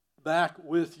back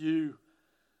with you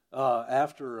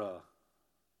after a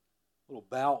little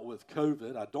bout with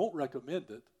COVID. I don't recommend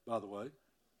it, by the way.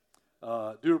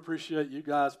 Do appreciate you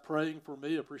guys praying for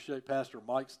me. Appreciate Pastor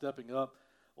Mike stepping up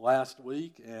last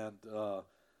week, and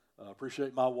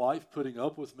appreciate my wife putting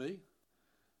up with me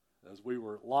as we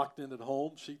were locked in at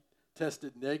home. She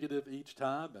tested negative each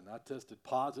time, and I tested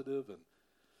positive, and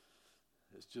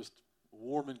it's just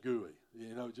warm and gooey.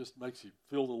 You know, it just makes you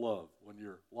feel the love when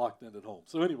you're locked in at home.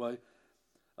 So anyway,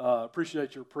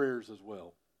 appreciate your prayers as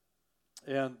well.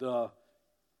 And I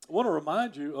want to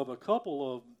remind you of a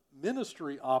couple of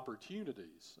ministry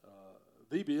opportunities.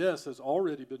 VBS has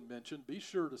already been mentioned. Be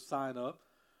sure to sign up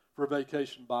for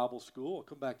Vacation Bible School. I'll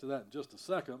come back to that in just a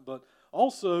second. But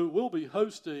also, we'll be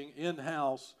hosting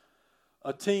in-house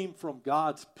a team from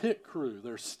God's Pit Crew.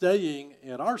 They're staying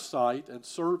at our site and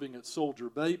serving at Soldier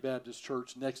Bay Baptist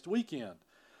Church next weekend.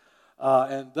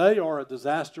 And they are a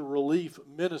disaster relief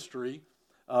ministry.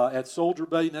 At Soldier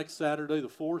Bay next Saturday, the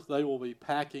 4th, they will be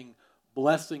packing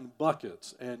blessing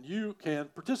buckets. And you can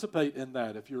participate in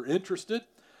that. If you're interested,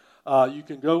 you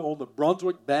can go on the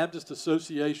Brunswick Baptist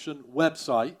Association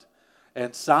website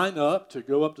and sign up to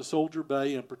go up to Soldier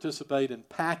Bay and participate in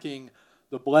packing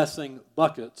the blessing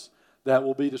buckets that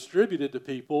will be distributed to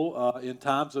people in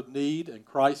times of need and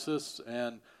crisis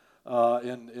and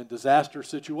in disaster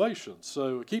situations.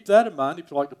 So keep that in mind.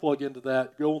 If you'd like to plug into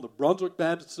that, go on the Brunswick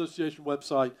Baptist Association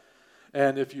website.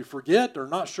 And if you forget or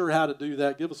not sure how to do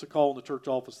that, give us a call in the church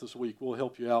office this week. We'll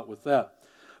help you out with that.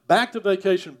 Back to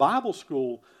Vacation Bible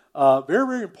School, very,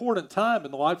 very important time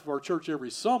in the life of our church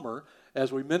every summer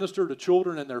as we minister to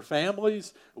children and their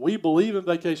families. We believe in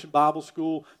Vacation Bible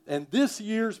School, and this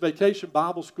year's Vacation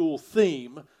Bible School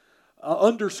theme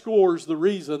underscores the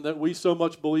reason that we so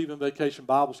much believe in Vacation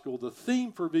Bible School. The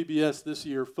theme for VBS this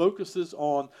year focuses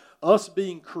on us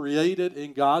being created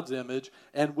in God's image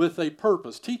and with a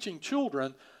purpose. Teaching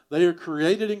children they are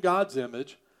created in God's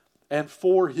image and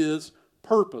for His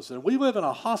purpose. And we live in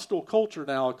a hostile culture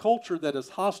now, a culture that is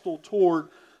hostile toward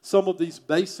some of these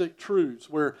basic truths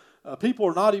where people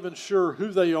are not even sure who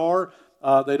they are.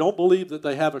 They don't believe that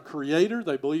they have a creator.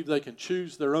 They believe they can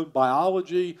choose their own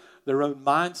biology, their own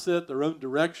mindset, their own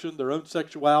direction, their own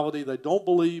sexuality. They don't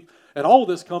believe, and all of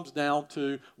this comes down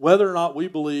to whether or not we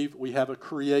believe we have a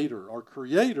creator. Our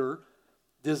creator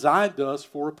designed us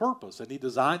for a purpose, and He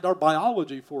designed our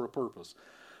biology for a purpose.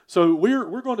 So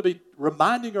we're going to be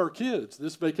reminding our kids,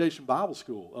 this Vacation Bible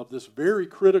School, of this very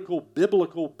critical,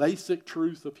 biblical, basic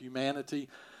truth of humanity.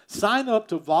 Sign up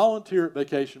to volunteer at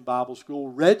Vacation Bible School.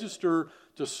 Register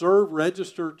to serve.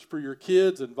 Register for your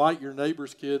kids. Invite your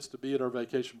neighbors' kids to be at our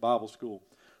Vacation Bible School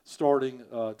starting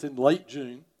it's in late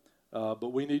June.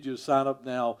 But we need you to sign up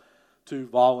now to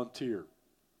volunteer.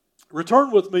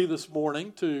 Return with me this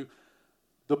morning to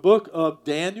the book of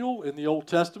Daniel in the Old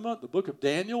Testament. The book of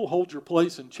Daniel. Hold your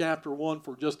place in chapter 1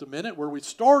 for just a minute, where we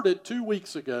started 2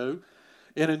 weeks ago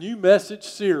in a new message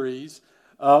series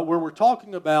where we're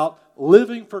talking about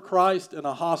living for Christ in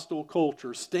a hostile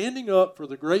culture, standing up for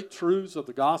the great truths of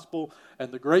the gospel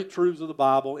and the great truths of the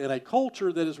Bible in a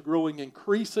culture that is growing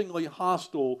increasingly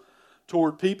hostile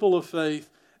toward people of faith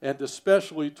and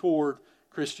especially toward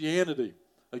Christianity.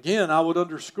 Again, I would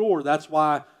underscore that's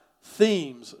why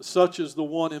themes such as the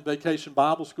one in Vacation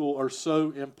Bible School are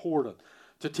so important.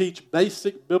 To teach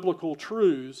basic biblical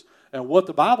truths and what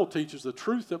the Bible teaches, the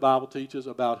truth the Bible teaches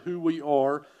about who we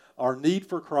are, our need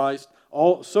for Christ,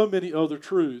 so many other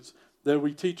truths that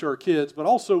we teach our kids. But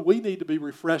also we need to be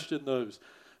refreshed in those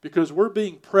because we're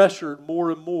being pressured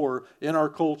more and more in our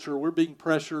culture. We're being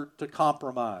pressured to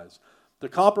compromise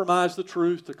the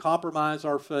truth, to compromise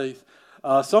our faith.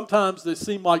 Sometimes they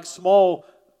seem like small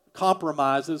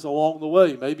compromises along the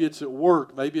way. Maybe it's at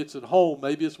work, maybe it's at home,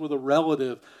 maybe it's with a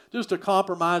relative. Just to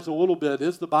compromise a little bit.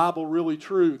 Is the Bible really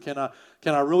true? Can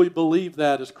I really believe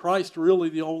that? Is Christ really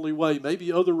the only way?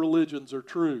 Maybe other religions are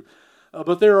true.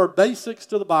 But there are basics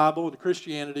to the Bible and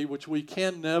Christianity which we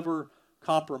can never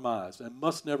compromise and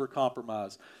must never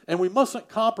compromise. And we mustn't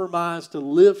compromise to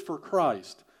live for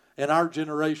Christ in our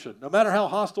generation. No matter how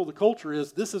hostile the culture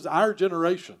is, this is our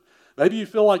generation. Maybe you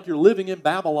feel like you're living in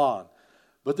Babylon.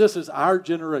 But this is our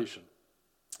generation,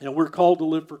 and we're called to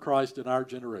live for Christ in our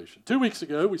generation. 2 weeks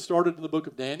ago, we started in the book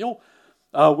of Daniel.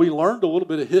 We learned a little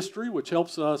bit of history, which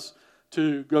helps us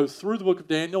to go through the book of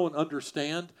Daniel and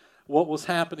understand what was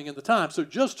happening in the time. So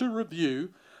just to review,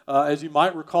 as you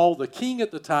might recall, the king at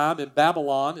the time in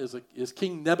Babylon is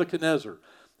King Nebuchadnezzar.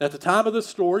 At the time of this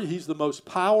story, he's the most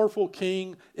powerful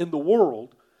king in the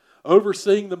world,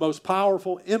 overseeing the most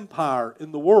powerful empire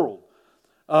in the world.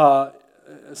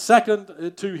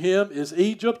 Second to him is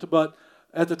Egypt, but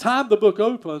at the time the book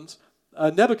opens,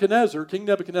 King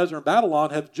Nebuchadnezzar in Babylon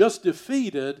have just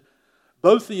defeated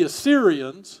both the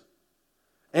Assyrians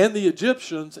and the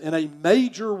Egyptians in a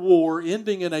major war,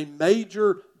 ending in a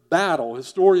major battle.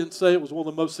 Historians say it was one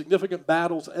of the most significant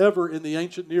battles ever in the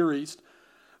ancient Near East.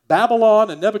 Babylon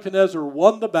and Nebuchadnezzar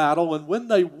won the battle, and when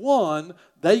they won,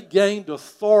 they gained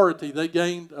authority. They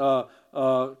gained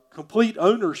complete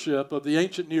ownership of the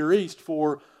ancient Near East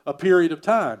for a period of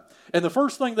time. And the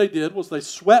first thing they did was they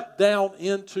swept down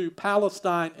into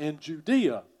Palestine and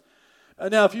Judea.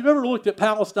 Now, if you've ever looked at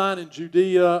Palestine and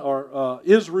Judea or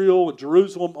Israel and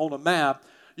Jerusalem on a map,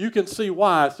 you can see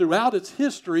why. Throughout its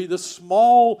history, this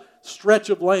small stretch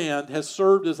of land has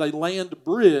served as a land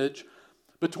bridge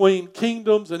between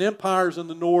kingdoms and empires in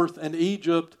the north and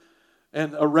Egypt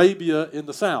and Arabia in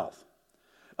the south.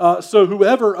 So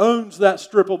whoever owns that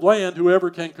strip of land,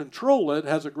 whoever can control it,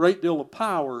 has a great deal of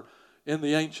power in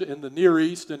the Near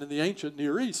East and in the ancient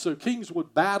Near East. So kings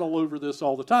would battle over this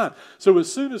all the time. So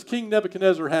as soon as King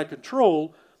Nebuchadnezzar had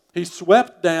control, he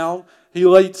swept down, he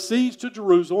laid siege to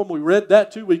Jerusalem. We read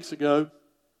that 2 weeks ago.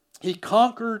 He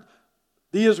conquered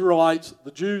the Israelites,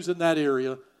 the Jews in that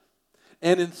area,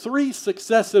 and in 3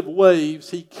 successive waves,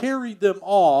 he carried them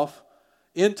off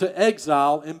into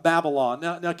exile in Babylon.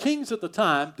 Now kings at the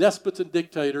time, despots and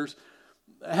dictators,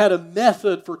 had a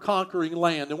method for conquering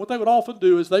land. And what they would often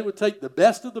do is they would take the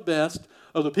best of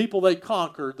the people they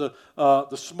conquered,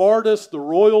 the smartest, the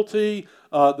royalty,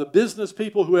 the business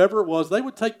people, whoever it was. They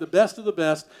would take the best of the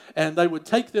best, and they would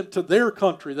take them to their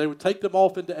country. They would take them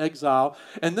off into exile,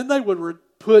 and then they would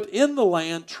put in the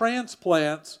land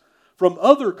transplants from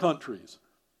other countries.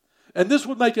 And this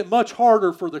would make it much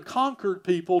harder for the conquered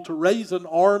people to raise an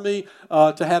army,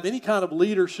 to have any kind of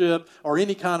leadership or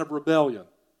any kind of rebellion.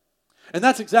 And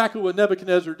that's exactly what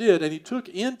Nebuchadnezzar did. And he took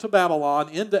into Babylon,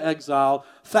 into exile,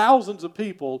 thousands of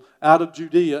people out of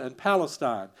Judea and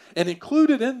Palestine. And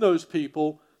included in those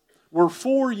people were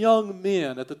 4 young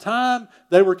men. At the time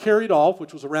they were carried off,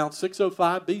 which was around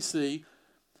 605 BC,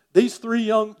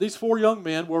 these 4 young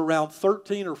men were around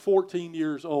 13 or 14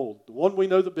 years old. The one we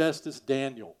know the best is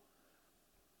Daniel.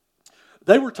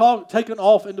 They were taken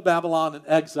off into Babylon in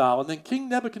exile. And then King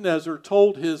Nebuchadnezzar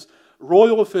told his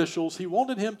royal officials he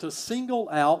wanted him to single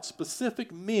out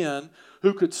specific men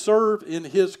who could serve in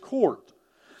his court.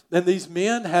 And these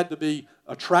men had to be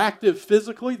attractive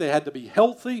physically, they had to be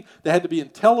healthy, they had to be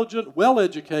intelligent,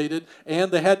 well-educated,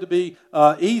 and they had to be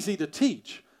easy to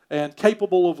teach and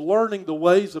capable of learning the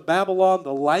ways of Babylon,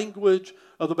 the language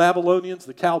of the Babylonians,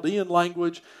 the Chaldean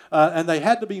language, and they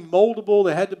had to be moldable,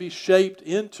 they had to be shaped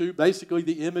into basically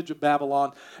the image of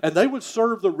Babylon, and they would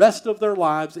serve the rest of their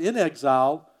lives in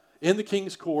exile in the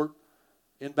king's court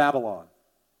in Babylon.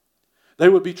 They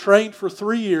would be trained for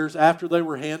 3 years after they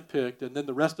were handpicked, and then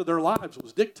the rest of their lives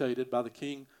was dictated by the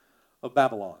king of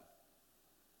Babylon.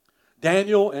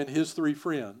 Daniel and his 3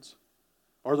 friends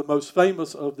are the most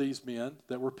famous of these men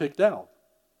that were picked out.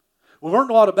 We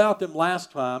learned a lot about them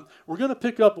last time. We're going to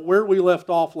pick up where we left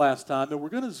off last time, and we're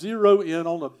going to zero in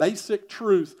on a basic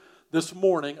truth this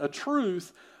morning, a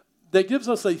truth that gives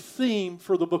us a theme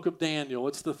for the book of Daniel.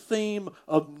 It's the theme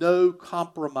of no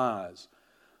compromise.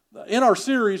 In our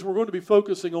series, we're going to be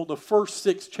focusing on the first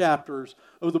 6 chapters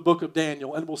of the book of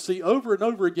Daniel, and we'll see over and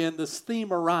over again this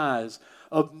theme arise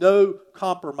of no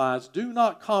compromise. Do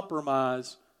not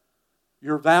compromise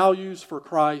your values for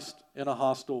Christ in a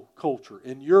hostile culture.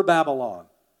 In your Babylon,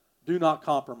 do not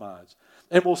compromise.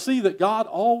 And we'll see that God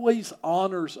always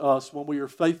honors us when we are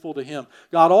faithful to Him.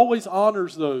 God always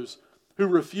honors those who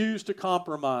refuse to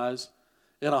compromise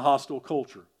in a hostile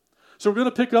culture. So we're going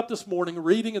to pick up this morning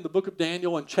reading in the book of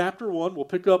Daniel in chapter 1. We'll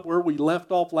pick up where we left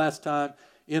off last time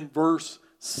in verse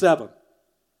 7.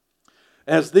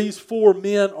 As these 4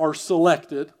 men are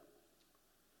selected,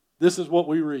 this is what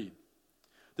we read.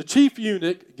 The chief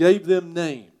eunuch gave them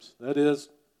names, that is,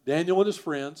 Daniel and his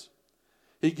friends.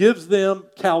 He gives them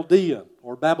Chaldean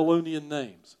or Babylonian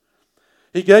names.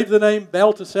 He gave the name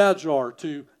Belteshazzar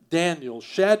to Daniel,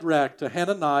 Shadrach to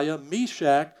Hananiah,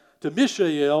 Meshach to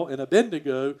Mishael, and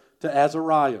Abednego to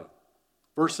Azariah.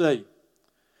 Verse 8.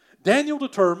 Daniel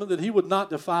determined that he would not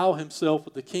defile himself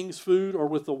with the king's food or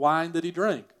with the wine that he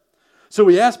drank. So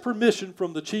he asked permission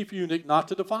from the chief eunuch not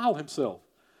to defile himself.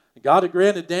 And God had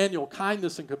granted Daniel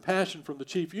kindness and compassion from the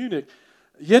chief eunuch.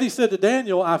 Yet he said to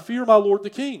Daniel, I fear my lord the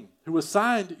king, who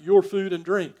assigned your food and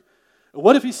drink. And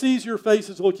what if he sees your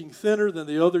faces looking thinner than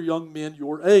the other young men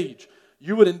your age?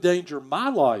 You would endanger my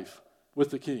life with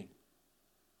the king.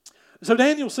 So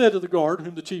Daniel said to the guard,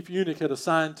 whom the chief eunuch had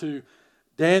assigned to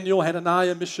Daniel,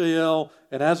 Hananiah, Mishael,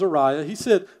 and Azariah, he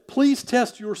said, please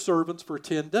test your servants for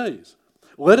 10 days.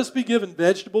 Let us be given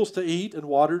vegetables to eat and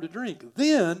water to drink.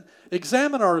 Then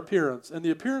examine our appearance and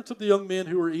the appearance of the young men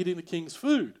who are eating the king's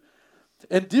food,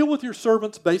 and deal with your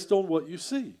servants based on what you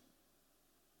see."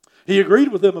 He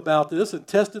agreed with them about this and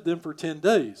tested them for 10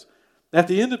 days. At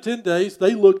the end of 10 days,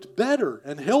 they looked better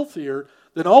and healthier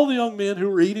than all the young men who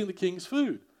were eating the king's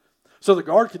food. So the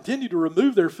guard continued to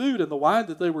remove their food and the wine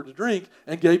that they were to drink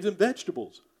and gave them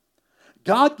vegetables.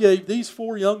 God gave these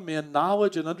 4 young men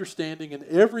knowledge and understanding in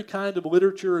every kind of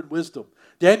literature and wisdom.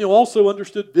 Daniel also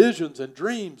understood visions and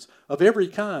dreams of every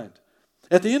kind.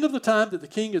 At the end of the time that the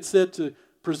king had said to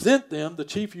present them, the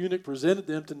chief eunuch presented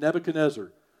them to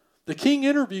Nebuchadnezzar. The king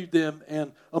interviewed them,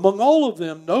 and among all of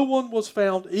them, no one was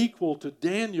found equal to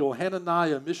Daniel,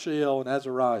 Hananiah, Mishael, and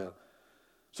Azariah.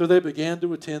 So they began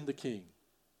to attend the king.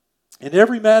 In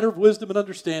every matter of wisdom and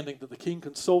understanding that the king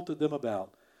consulted them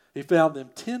about, he found them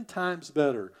 10 times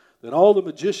better than all the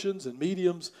magicians and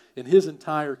mediums in his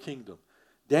entire kingdom.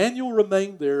 Daniel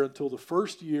remained there until the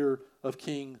first year of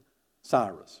King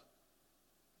Cyrus.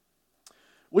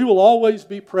 We will always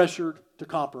be pressured to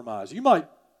compromise. You might,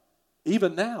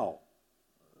 even now,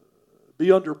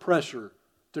 be under pressure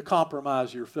to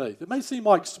compromise your faith. It may seem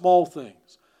like small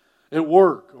things at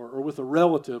work or with a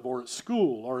relative or at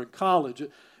school or in college.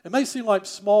 It may seem like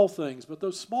small things, but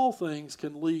those small things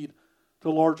can lead to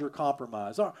larger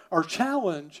compromise. Our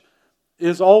challenge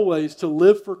is always to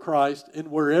live for Christ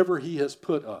in wherever He has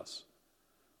put us.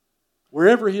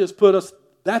 Wherever He has put us,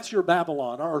 that's your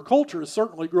Babylon. Our culture is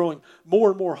certainly growing more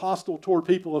and more hostile toward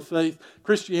people of faith,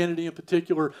 Christianity in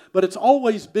particular, but it's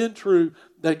always been true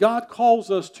that God calls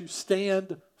us to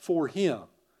stand for Him,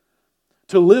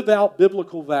 to live out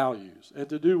biblical values, and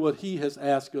to do what He has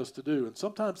asked us to do. And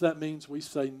sometimes that means we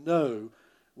say, no,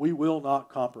 we will not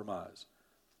compromise.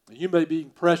 You may be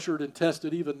pressured and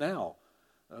tested even now,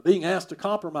 being asked to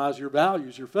compromise your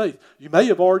values, your faith. You may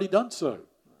have already done so.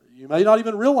 You may not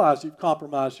even realize you've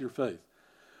compromised your faith.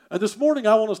 And this morning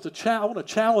I want to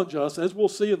challenge us, as we'll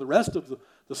see in the rest of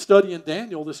the study in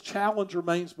Daniel, this challenge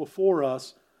remains before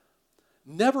us.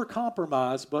 Never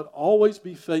compromise, but always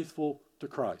be faithful to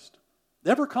Christ.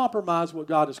 Never compromise what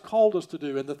God has called us to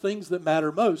do and the things that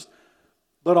matter most,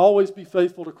 but always be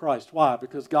faithful to Christ. Why?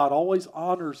 Because God always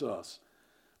honors us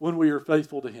when we are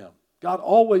faithful to Him. God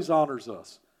always honors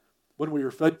us when we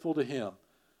are faithful to Him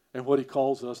and what He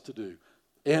calls us to do,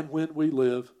 and when we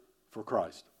live for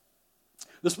Christ.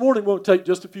 This morning won't take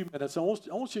just a few minutes. I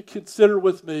want you to consider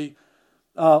with me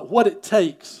what it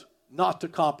takes not to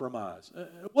compromise,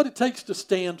 what it takes to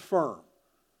stand firm.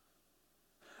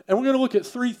 And we're going to look at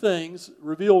 3 things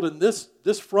revealed in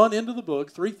this front end of the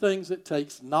book, 3 things it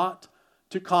takes not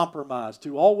to compromise,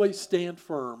 to always stand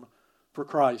firm for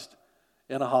Christ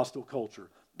in a hostile culture.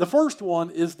 The first one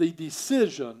is the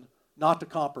decision not to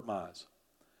compromise.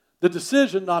 The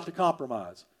decision not to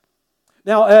compromise.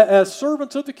 Now, as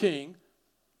servants of the king,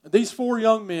 these 4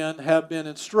 young men have been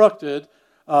instructed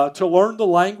to learn the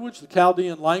language, the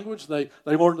Chaldean language. They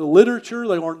learn the literature,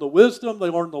 they learn the wisdom, they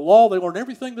learn the law, they learn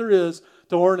everything there is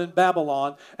to learn in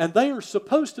Babylon. And they are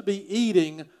supposed to be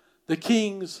eating the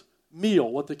king's meal,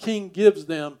 what the king gives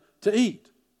them to eat.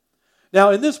 Now,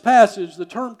 in this passage, the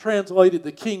term translated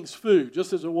the king's food,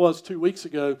 just as it was 2 weeks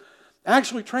ago,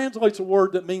 actually translates a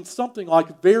word that means something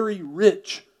like very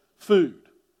rich food.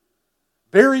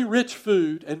 Very rich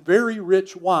food and very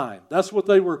rich wine. That's what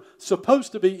they were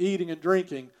supposed to be eating and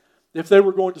drinking if they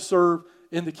were going to serve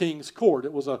in the king's court.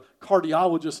 It was a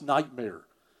cardiologist's nightmare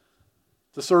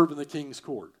to serve in the king's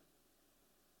court.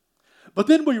 But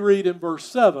then we read in verse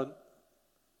 7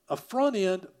 a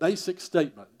front-end basic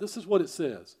statement. This is what it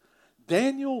says.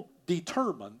 Daniel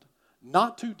determined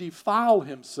not to defile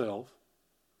himself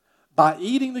by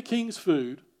eating the king's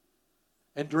food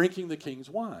and drinking the king's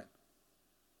wine.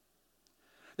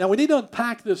 Now, we need to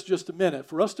unpack this just a minute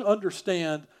for us to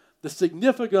understand the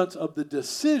significance of the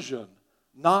decision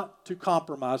not to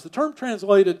compromise. The term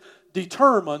translated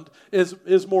determined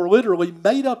is more literally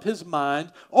made up his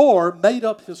mind or made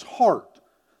up his heart.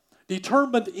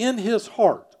 Determined in his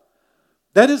heart.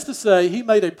 That is to say, he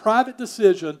made a private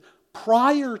decision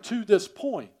prior to this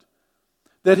point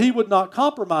that he would not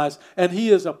compromise, and he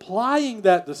is applying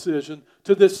that decision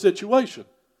to this situation.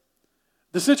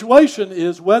 The situation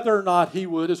is whether or not he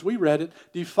would, as we read it,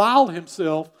 defile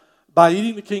himself by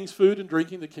eating the king's food and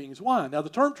drinking the king's wine. Now, the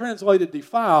term translated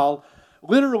defile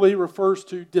literally refers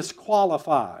to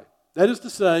disqualify. That is to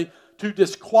say, to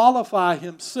disqualify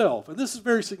himself. And this is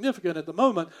very significant at the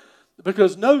moment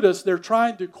because notice they're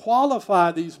trying to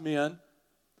qualify these men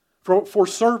for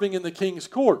serving in the king's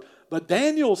court. But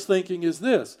Daniel's thinking is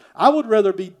this: I would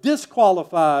rather be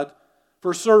disqualified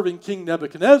for serving King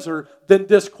Nebuchadnezzar than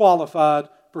disqualified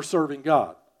for serving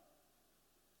God.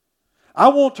 I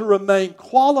want to remain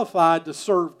qualified to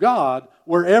serve God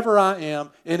wherever I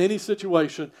am in any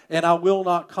situation, and I will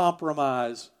not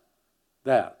compromise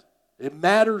that. It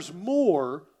matters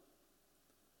more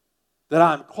that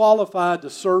I'm qualified to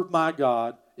serve my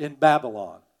God in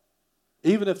Babylon,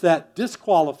 even if that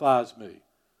disqualifies me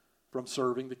from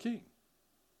serving the King.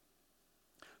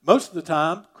 Most of the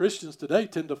time, Christians today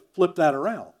tend to flip that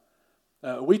around.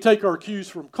 We take our cues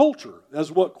from culture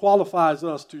as what qualifies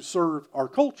us to serve our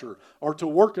culture, or to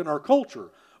work in our culture,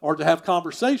 or to have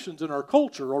conversations in our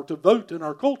culture, or to vote in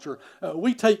our culture.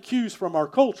 We take cues from our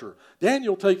culture.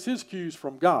 Daniel takes his cues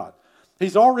from God.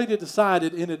 He's already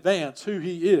decided in advance who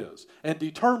he is, and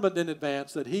determined in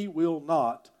advance that he will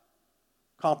not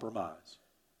compromise.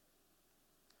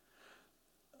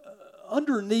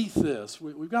 Underneath this,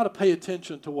 we've got to pay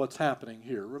attention to what's happening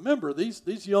here. Remember,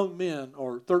 these young men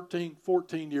are 13,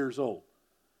 14 years old.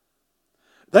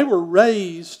 They were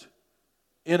raised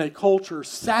in a culture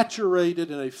saturated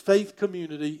in a faith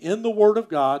community in the Word of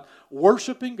God,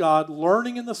 worshiping God,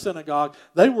 learning in the synagogue.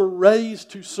 They were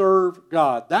raised to serve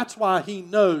God. That's why he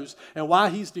knows and why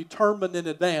he's determined in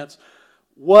advance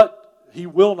what he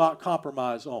will not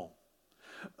compromise on.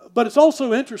 But it's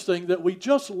also interesting that we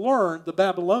just learned the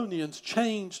Babylonians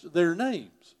changed their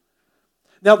names.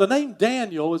 Now, the name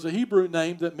Daniel is a Hebrew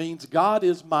name that means God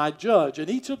is my judge.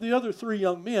 And each of the other three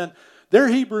young men, their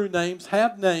Hebrew names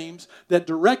have names that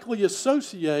directly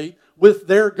associate with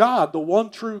their God, the one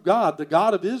true God, the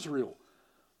God of Israel.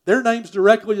 Their names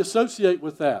directly associate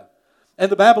with that.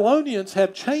 And the Babylonians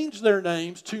have changed their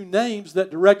names to names that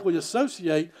directly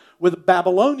associate with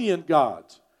Babylonian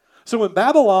gods. So in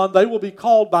Babylon, they will be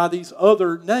called by these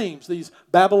other names, these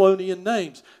Babylonian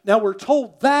names. Now we're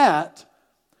told that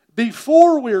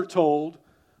before we're told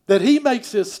that he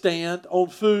makes his stand on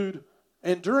food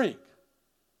and drink.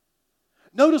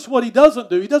 Notice what he doesn't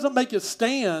do. He doesn't make his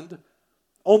stand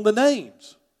on the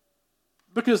names.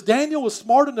 Because Daniel was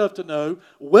smart enough to know,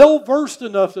 well-versed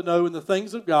enough to know in the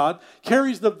things of God,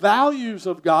 carries the values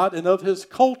of God and of his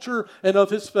culture and of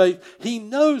his faith. He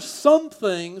knows some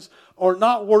things are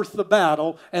not worth the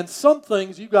battle, and some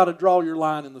things you've got to draw your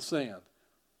line in the sand.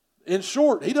 In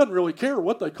short, he doesn't really care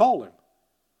what they call him.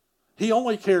 He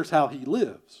only cares how he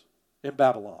lives in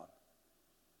Babylon.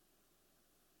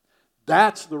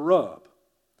 That's the rub.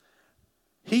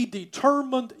 He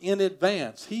determined in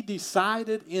advance, he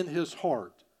decided in his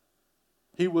heart,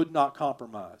 he would not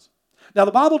compromise. Now,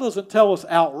 the Bible doesn't tell us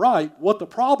outright what the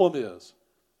problem is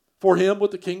for him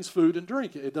with the king's food and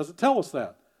drink. It doesn't tell us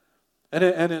that.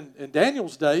 And in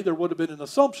Daniel's day, there would have been an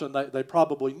assumption that they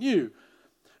probably knew.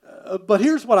 But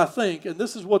here's what I think, and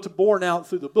this is what's borne out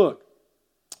through the book.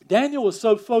 Daniel is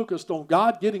so focused on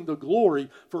God getting the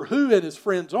glory for who and his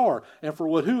friends are and for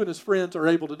what who and his friends are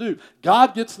able to do.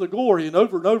 God gets the glory, and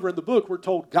over in the book we're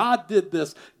told God did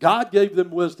this. God gave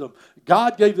them wisdom.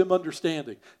 God gave them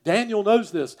understanding. Daniel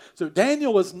knows this. So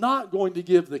Daniel is not going to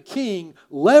give the king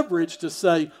leverage to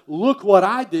say, look what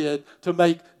I did to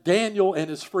make Daniel and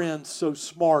his friends so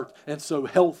smart and so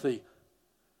healthy.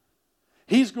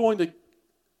 He's going to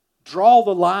draw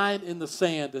the line in the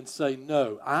sand and say,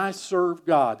 no, I serve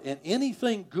God. And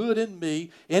anything good in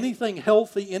me, anything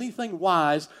healthy, anything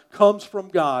wise comes from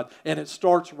God. And it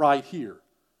starts right here.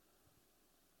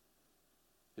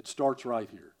 It starts right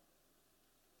here.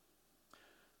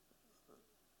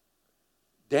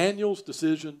 Daniel's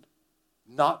decision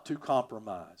not to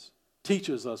compromise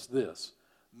teaches us this.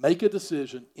 Make a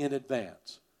decision in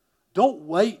advance. Don't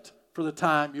wait for the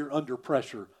time you're under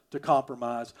pressure to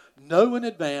compromise. Know in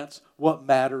advance what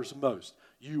matters most.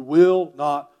 You will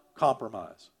not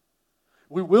compromise.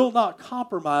 We will not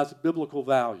compromise biblical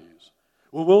values.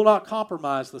 We will not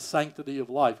compromise the sanctity of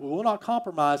life. We will not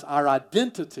compromise our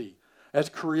identity as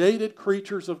created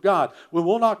creatures of God. We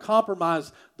will not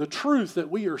compromise the truth that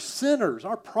we are sinners.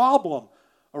 Our problem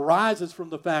arises from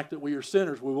the fact that we are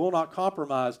sinners. We will not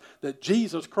compromise that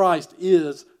Jesus Christ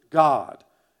is God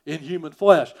in human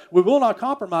flesh. We will not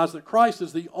compromise that Christ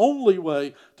is the only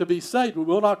way to be saved. We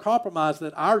will not compromise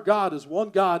that our God is one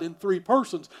God in three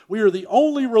persons. We are the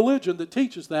only religion that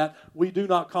teaches that. We do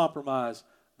not compromise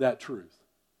that truth.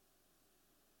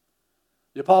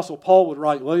 The Apostle Paul would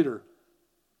write later,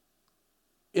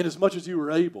 inasmuch as you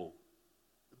are able,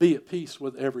 be at peace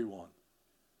with everyone.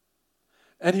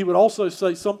 And he would also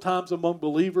say sometimes among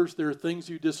believers there are things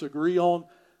you disagree on.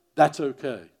 That's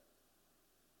okay.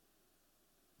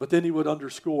 But then he would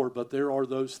underscore, but there are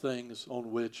those things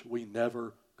on which we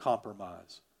never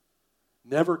compromise.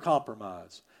 Never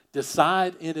compromise.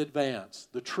 Decide in advance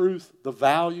the truth, the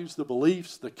values, the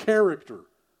beliefs, the character,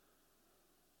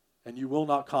 and you will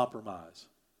not compromise.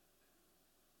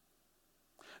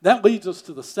 That leads us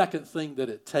to the second thing that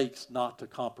it takes not to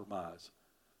compromise.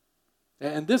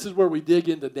 And this is where we dig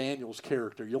into Daniel's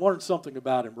character. You learn something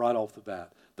about him right off the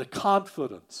bat. The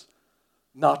confidence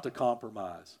not to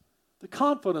compromise. The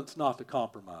confidence not to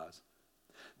compromise.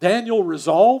 Daniel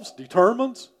resolves,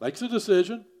 determines, makes a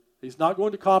decision. He's not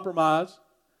going to compromise.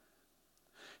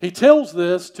 He tells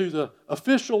this to the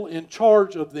official in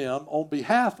charge of them on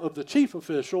behalf of the chief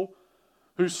official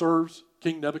who serves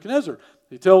King Nebuchadnezzar.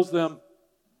 He tells that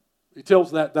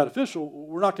official,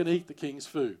 we're not going to eat the king's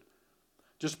food.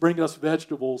 Just bring us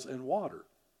vegetables and water.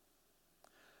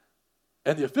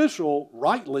 And the official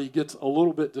rightly gets a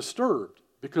little bit disturbed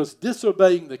because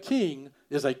disobeying the king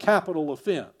is a capital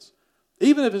offense.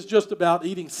 Even if it's just about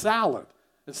eating salad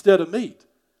instead of meat.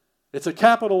 It's a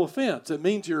capital offense. It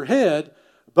means your head,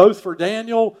 both for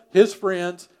Daniel, his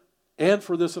friends, and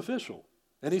for this official.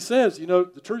 And he says,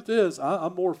 the truth is,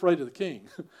 I'm more afraid of the king.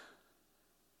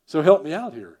 So help me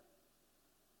out here.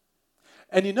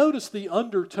 And you notice the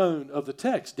undertone of the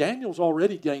text. Daniel's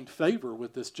already gained favor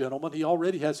with this gentleman. He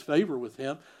already has favor with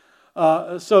him.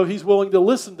 So he's willing to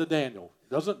listen to Daniel.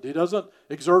 He doesn't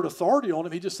exert authority on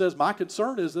him. He just says, my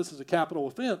concern is this is a capital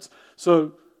offense.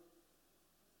 So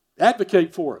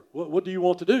advocate for it. What do you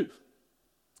want to do?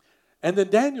 And then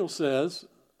Daniel says,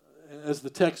 as the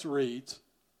text reads,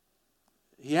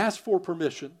 he asks for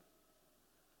permission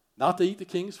not to eat the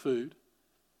king's food.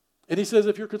 And he says,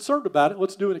 if you're concerned about it,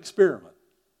 let's do an experiment.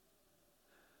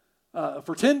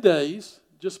 For 10 days,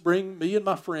 just bring me and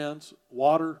my friends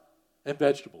water and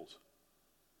vegetables.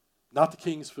 Not the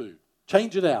king's food.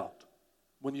 Change it out.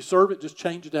 When you serve it, just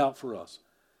change it out for us.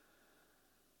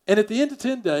 And at the end of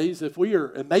 10 days, if we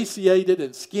are emaciated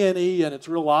and skinny and it's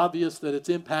real obvious that it's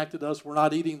impacted us, we're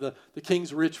not eating the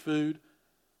king's rich food,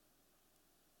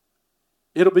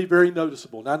 it'll be very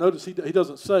noticeable. Now notice he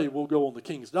doesn't say we'll go on the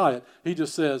king's diet. He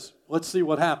just says, let's see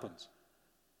what happens.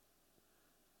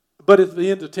 But at the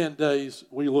end of 10 days,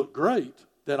 we look great,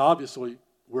 then obviously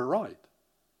we're right.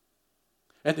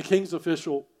 And the king's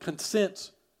official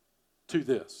consents to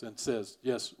this and says,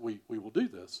 yes, we will do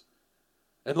this.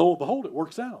 And lo and behold, it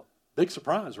works out. Big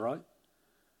surprise, right?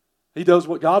 He does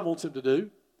what God wants him to do.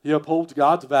 He upholds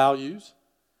God's values.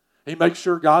 He makes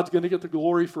sure God's going to get the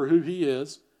glory for who he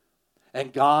is.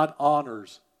 And God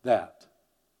honors that.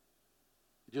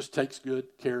 He just takes good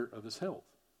care of his health.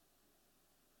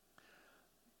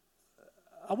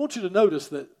 I want you to notice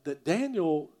that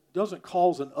Daniel doesn't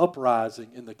cause an uprising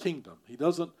in the kingdom. He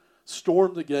doesn't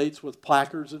storm the gates with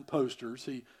placards and posters.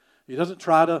 He doesn't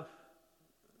try to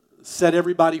set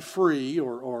everybody free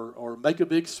or make a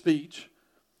big speech.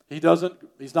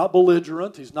 He's not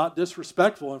belligerent. He's not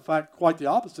disrespectful. In fact, quite the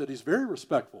opposite. He's very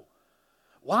respectful.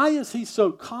 Why is he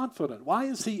so confident? Why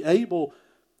is he able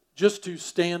just to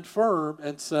stand firm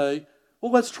and say,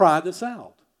 well, let's try this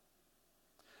out?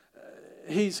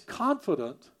 He's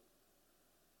confident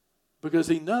because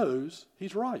he knows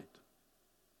he's right.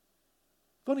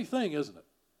 Funny thing, isn't it?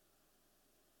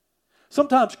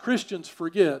 Sometimes Christians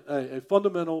forget a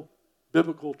fundamental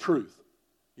biblical truth.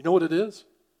 You know what it is?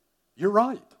 You're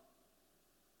right.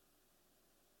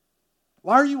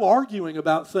 Why are you arguing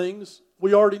about things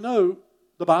we already know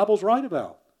the Bible's right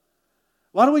about?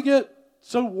 Why do we get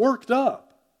so worked up?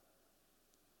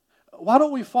 Why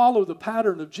don't we follow the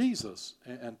pattern of Jesus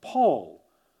and Paul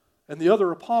and the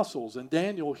other apostles and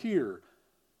Daniel here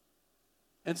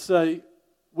and say,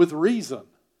 with reason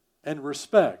and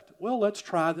respect, well, let's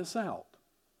try this out.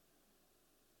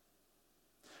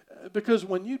 Because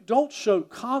when you don't show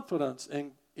confidence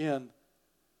in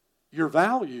your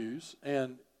values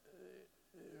and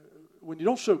when you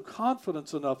don't show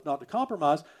confidence enough not to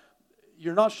compromise,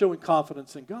 you're not showing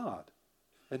confidence in God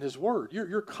and His Word.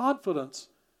 Your confidence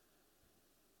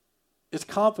is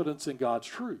confidence in God's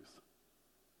truth.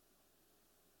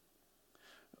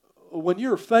 When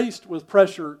you're faced with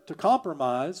pressure to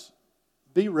compromise,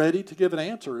 be ready to give an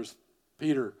answer, as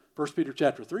 1 Peter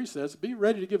chapter 3 says. Be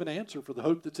ready to give an answer for the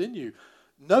hope that's in you.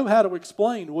 Know how to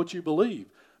explain what you believe.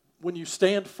 When you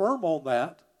stand firm on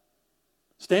that,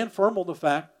 stand firm on the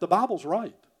fact the Bible's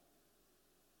right.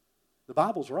 The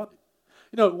Bible's right.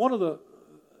 You know, one of the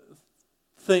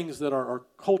things that our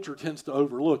culture tends to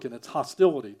overlook in its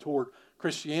hostility toward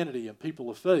Christianity and people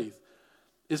of faith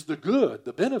is the good,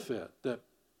 the benefit that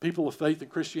people of faith and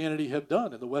Christianity have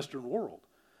done in the Western world.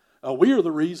 We are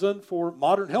the reason for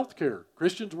modern health care.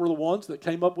 Christians were the ones that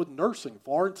came up with nursing.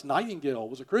 Florence Nightingale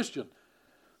was a Christian.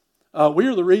 We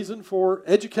are the reason for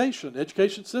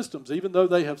education systems. Even though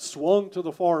they have swung to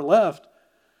the far left,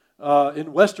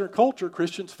 in Western culture,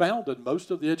 Christians founded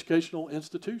most of the educational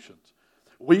institutions.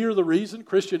 We are the reason,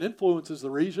 Christian influence is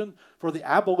the reason for the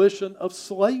abolition of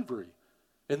slavery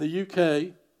in the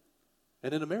UK,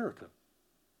 and in America.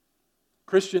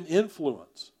 Christian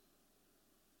influence.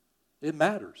 It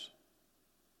matters.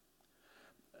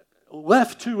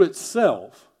 Left to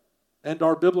itself and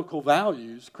our biblical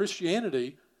values,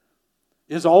 Christianity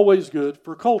is always good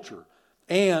for culture,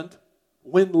 and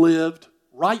when lived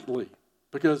rightly.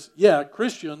 Because,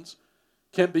 Christians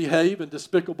can behave in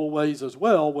despicable ways as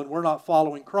well when we're not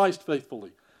following Christ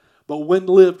faithfully. But when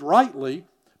lived rightly,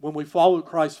 when we follow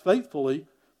Christ faithfully,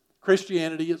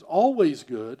 Christianity is always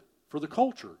good for the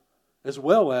culture as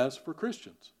well as for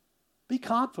Christians. Be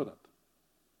confident.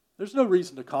 There's no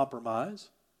reason to compromise.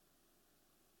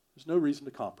 There's no reason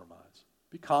to compromise.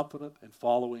 Be confident in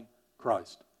following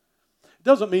Christ. It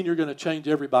doesn't mean you're going to change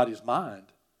everybody's mind.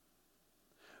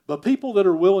 But people that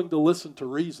are willing to listen to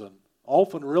reason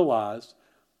often realize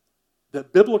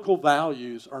that biblical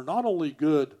values are not only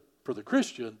good for the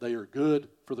Christian, they are good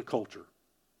for the culture.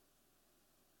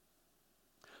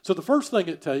 So the first thing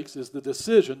it takes is the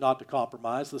decision not to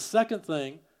compromise. The second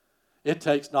thing it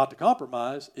takes not to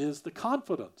compromise is the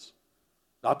confidence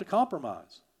not to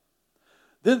compromise.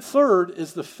 Then third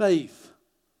is the faith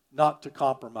not to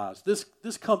compromise. This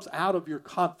comes out of your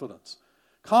confidence.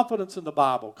 Confidence in the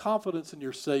Bible, confidence in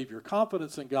your Savior,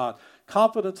 confidence in God,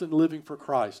 confidence in living for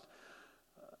Christ.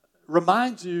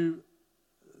 Reminds you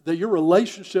that your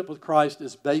relationship with Christ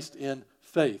is based in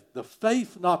faith. The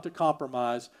faith not to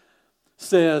compromise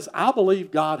says, I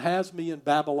believe God has me in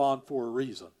Babylon for a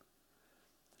reason.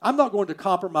 I'm not going to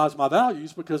compromise my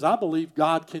values because I believe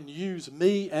God can use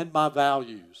me and my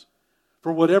values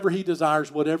for whatever He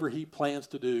desires, whatever He plans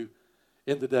to do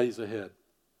in the days ahead.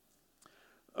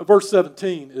 Verse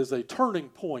 17 is a turning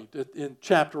point in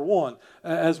chapter 1.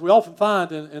 As we often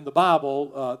find in the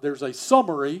Bible, there's a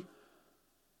summary,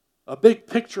 a big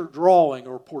picture drawing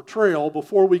or portrayal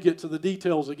before we get to the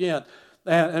details again.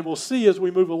 And we'll see as we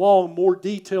move along more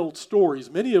detailed stories,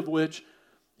 many of which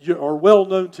are well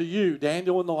known to you.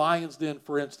 Daniel in the lion's den,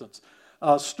 for instance.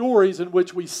 Stories in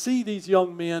which we see these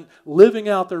young men living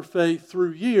out their faith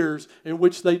through years in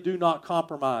which they do not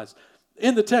compromise.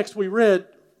 In the text we read,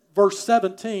 verse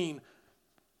 17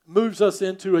 moves us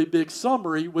into a big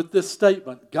summary with this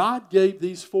statement. God gave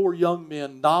these 4 young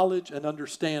men knowledge and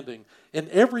understanding in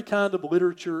every kind of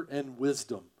literature and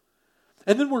wisdom.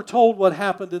 And then we're told what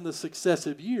happened in the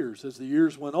successive years. As the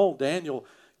years went on, Daniel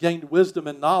gained wisdom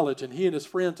and knowledge, and he and his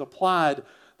friends applied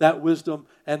that wisdom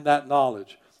and that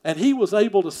knowledge. And he was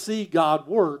able to see God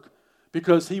work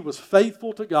because he was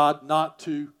faithful to God not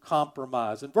to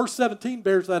compromise. And verse 17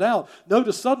 bears that out.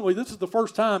 Notice suddenly, this is the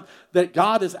first time that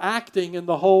God is acting in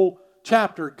the whole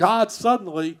chapter. God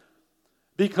suddenly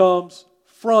becomes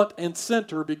front and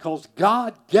center because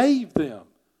God gave them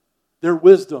their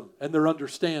wisdom and their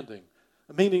understanding,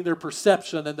 meaning their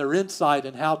perception and their insight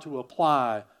in how to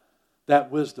apply that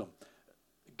wisdom.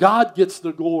 God gets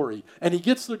the glory, and He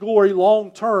gets the glory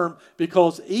long term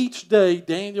because each day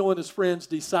Daniel and his friends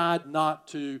decide not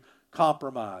to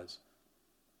compromise.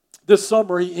 This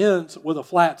summary ends with a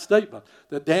flat statement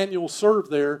that Daniel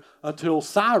served there until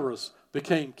Cyrus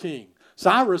became king.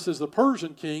 Cyrus is the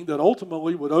Persian king that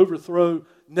ultimately would overthrow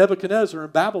Nebuchadnezzar in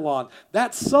Babylon.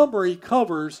 That summary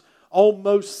covers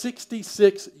almost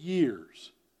 66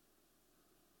 years.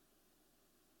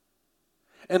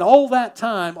 And all that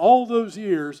time, all those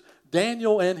years,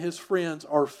 Daniel and his friends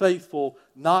are faithful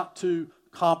not to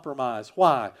compromise.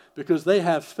 Why? Because they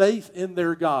have faith in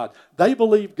their God. They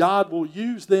believe God will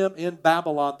use them in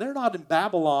Babylon. They're not in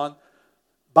Babylon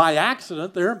by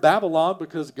accident. They're in Babylon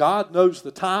because God knows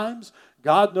the times,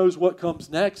 God knows what comes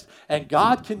next, and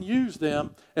God can use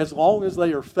them as long as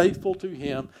they are faithful to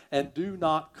Him and do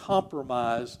not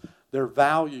compromise their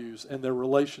values and their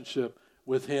relationship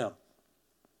with Him.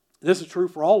 This is true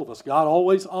for all of us. God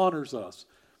always honors us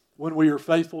when we are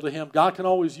faithful to Him. God can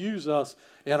always use us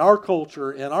in our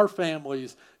culture, in our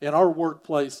families, in our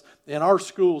workplace, in our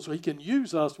schools. He can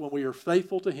use us when we are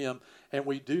faithful to Him and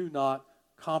we do not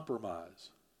compromise.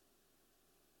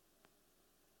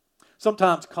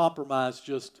 Sometimes compromise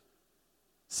just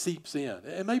seeps in.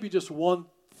 It may be just one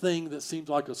thing that seems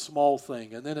like a small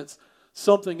thing, and then it's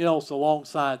something else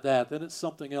alongside that, then it's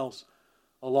something else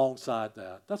alongside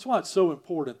that. That's why it's so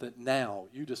important that now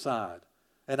you decide,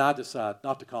 and I decide,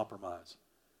 not to compromise.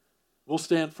 We'll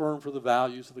stand firm for the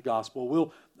values of the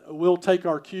gospel. We'll take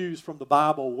our cues from the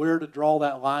Bible, where to draw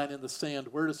that line in the sand,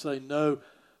 where to say, no,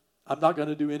 I'm not going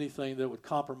to do anything that would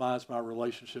compromise my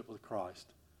relationship with Christ.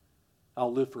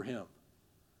 I'll live for Him,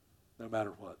 no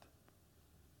matter what.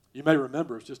 You may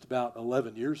remember it's just about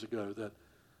 11 years ago that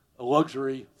a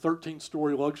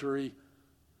 13-story luxury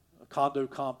condo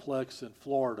complex in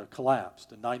Florida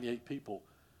collapsed and 98 people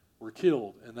were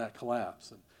killed in that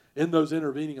collapse. And in those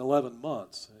intervening 11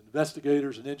 months,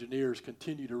 investigators and engineers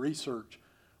continue to research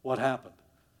what happened.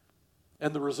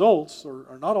 And the results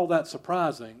are not all that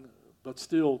surprising, but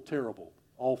still terrible,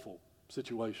 awful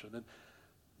situation. And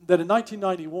that in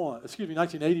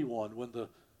 1981, when the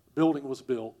building was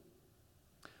built,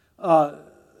 the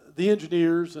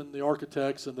engineers and the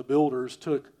architects and the builders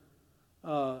took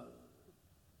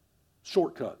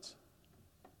shortcuts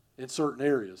in certain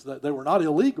areas. They were not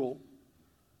illegal,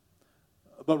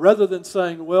 but rather than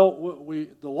saying, well,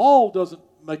 the law doesn't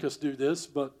make us do this,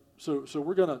 but so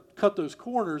we're going to cut those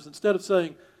corners, instead of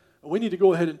saying, we need to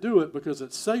go ahead and do it because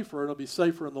it's safer, it'll be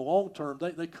safer in the long term,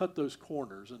 they cut those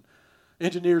corners. And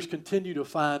engineers continue to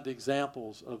find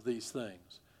examples of these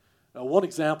things. One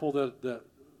example that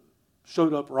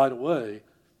showed up right away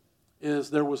is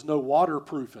there was no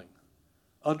waterproofing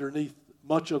underneath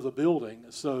much of the building,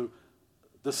 so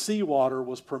the seawater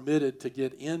was permitted to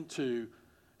get into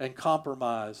and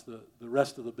compromise the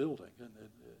rest of the building. And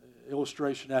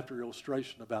illustration after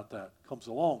illustration about that comes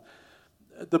along.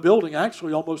 The building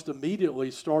actually almost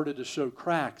immediately started to show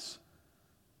cracks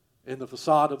in the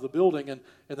facade of the building. And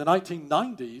in the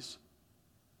 1990s,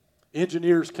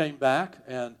 engineers came back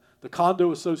and the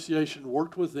condo association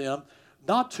worked with them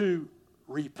not to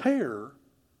repair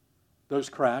those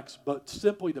cracks, but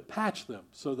simply to patch them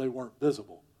so they weren't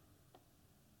visible.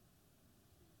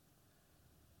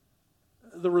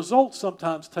 The results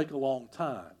sometimes take a long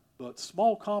time, but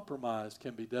small compromise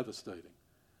can be devastating.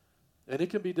 And it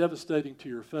can be devastating to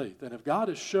your faith. And if God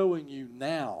is showing you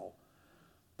now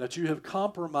that you have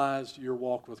compromised your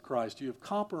walk with Christ, you have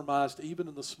compromised even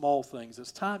in the small things,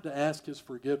 it's time to ask His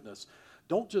forgiveness.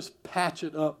 Don't just patch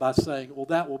it up by saying, well,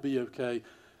 that will be okay.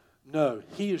 No,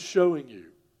 He is showing you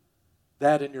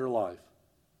that in your life.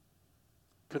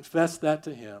 Confess that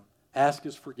to Him. Ask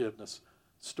His forgiveness.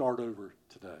 Start over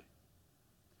today.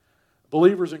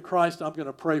 Believers in Christ, I'm going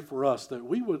to pray for us that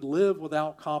we would live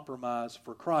without compromise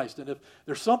for Christ. And if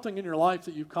there's something in your life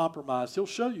that you've compromised, He'll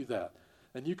show you that.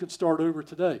 And you can start over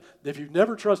today. If you've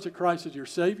never trusted Christ as your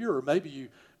Savior, or maybe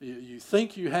you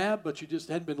think you have, but you just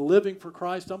hadn't been living for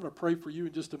Christ, I'm going to pray for you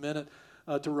in just a minute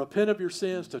to repent of your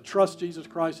sins, to trust Jesus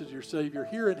Christ as your Savior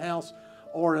here in house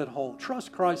or at home.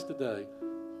 Trust Christ today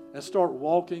and start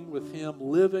walking with Him,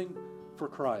 living for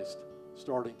Christ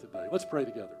starting today. Let's pray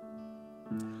together.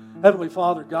 Heavenly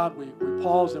Father, God, we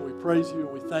pause and we praise You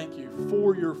and we thank You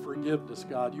for Your forgiveness,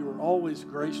 God. You are always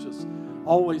gracious,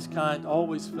 always kind,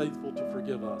 always faithful to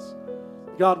forgive us.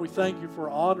 God, we thank You for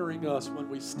honoring us when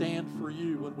we stand for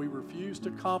You, when we refuse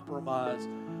to compromise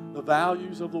the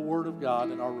values of the Word of God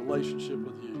and our relationship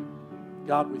with You.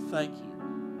 God, we thank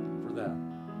You for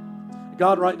that.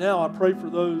 God, right now I pray for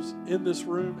those in this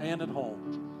room and at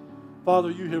home.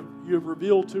 Father, you have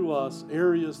revealed to us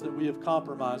areas that we have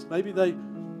compromised. Maybe they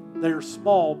are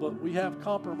small, but we have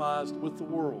compromised with the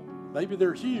world. Maybe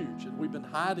they're huge, and we've been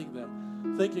hiding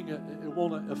them, thinking it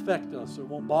won't affect us or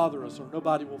won't bother us or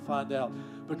nobody will find out.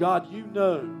 But God, You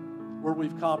know where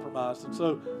we've compromised. And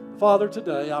so, Father,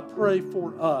 today I pray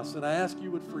for us, and I ask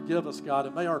You would forgive us, God,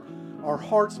 and may our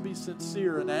hearts be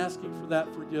sincere in asking for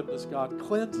that forgiveness, God.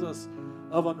 Cleanse us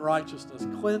of unrighteousness.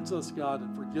 Cleanse us, God,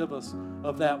 and forgive us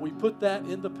of that. We put that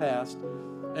in the past.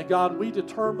 And God, we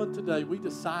determine today, we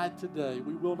decide today,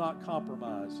 we will not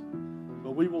compromise,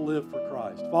 but we will live for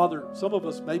Christ. Father, some of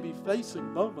us may be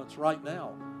facing moments right now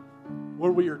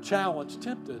where we are challenged,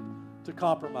 tempted to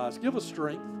compromise. Give us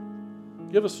strength.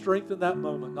 Give us strength in that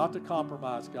moment, not to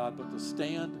compromise, God, but to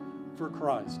stand for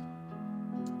Christ.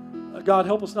 God,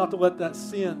 help us not to let that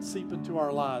sin seep into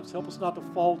our lives. Help us not to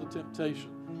fall to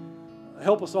temptation.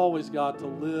 Help us always, God, to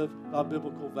live by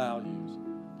biblical values.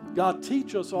 God,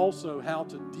 teach us also how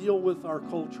to deal with our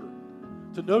culture,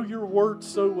 to know Your Word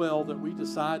so well that we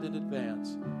decide in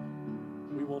advance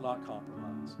we will not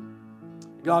compromise.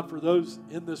 God, for those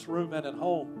in this room and at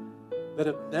home that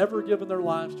have never given their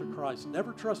lives to Christ,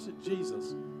 never trusted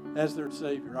Jesus as their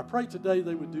Savior, I pray today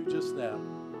they would do just that.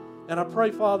 And I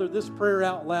pray, Father, this prayer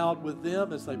out loud with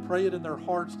them as they pray it in their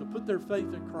hearts to put their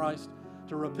faith in Christ,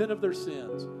 to repent of their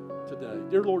sins today.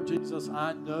 Dear Lord Jesus,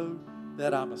 I know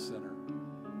that I'm a sinner.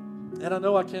 And I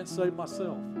know I can't save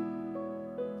myself.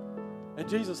 And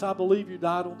Jesus, I believe You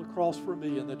died on the cross for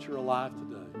me and that You're alive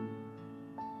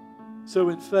today. So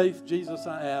in faith, Jesus,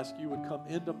 I ask You would come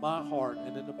into my heart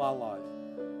and into my life.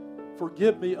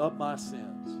 Forgive me of my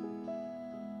sins.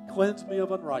 Cleanse me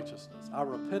of unrighteousness. I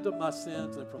repent of my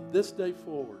sins, and from this day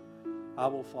forward, I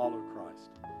will follow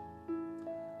Christ.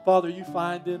 Father, You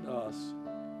find in us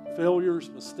failures,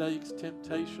 mistakes,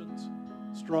 temptations,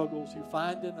 struggles. You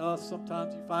find in us,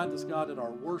 sometimes You find us, God, at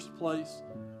our worst place.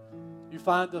 You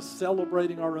find us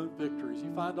celebrating our own victories.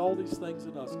 You find all these things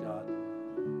in us, God.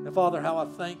 And Father, how I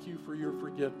thank you for your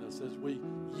forgiveness as we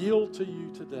yield to you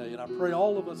today. And I pray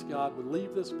all of us, God, would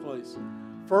leave this place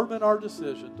firm in our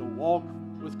decision to walk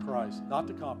with Christ, not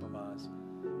to compromise.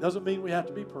 Doesn't mean we have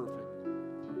to be perfect.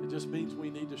 It just means we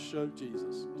need to show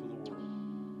Jesus to the world.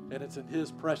 And it's in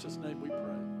his precious name we pray.